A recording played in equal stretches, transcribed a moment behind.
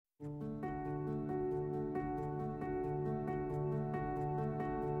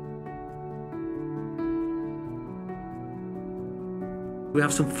We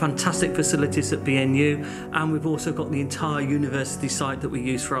have some fantastic facilities at BNU, and we've also got the entire university site that we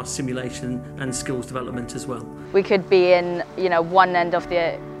use for our simulation and skills development as well. We could be in, one end of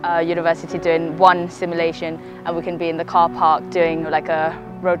the university doing one simulation, and we can be in the car park doing like a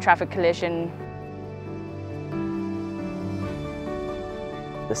road traffic collision.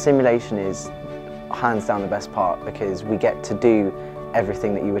 The simulation is hands down the best part because we get to do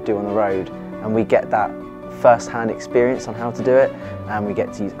everything that you would do on the road, and we get that first-hand experience on how to do it, and we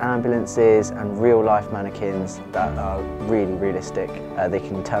get to use ambulances and real-life mannequins that are really realistic. They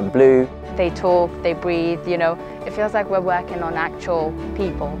can turn blue. They talk, they breathe, it feels like we're working on actual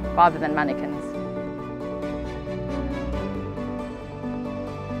people rather than mannequins.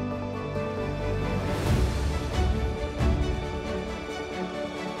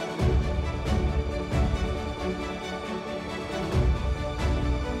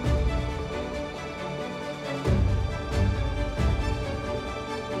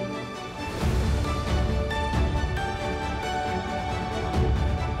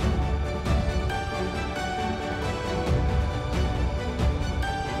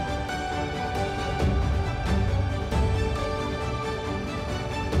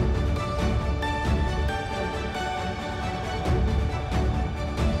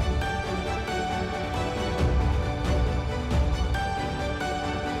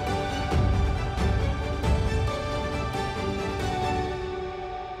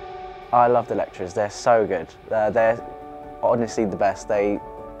 I love the lecturers, they're so good. They're honestly the best. They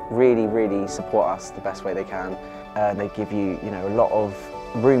really support us the best way they can. They give you, a lot of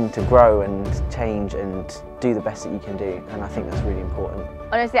room to grow and change and do the best that you can do, and I think that's really important.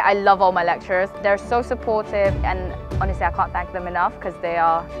 Honestly, I love all my lecturers. They're so supportive, and honestly, I can't thank them enough because they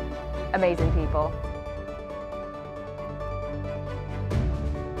are amazing people.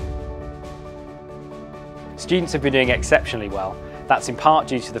 Students have been doing exceptionally well. That's in part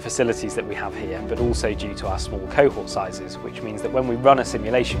due to the facilities that we have here, but also due to our small cohort sizes, which means that when we run a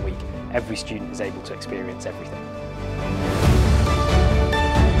simulation week, every student is able to experience everything.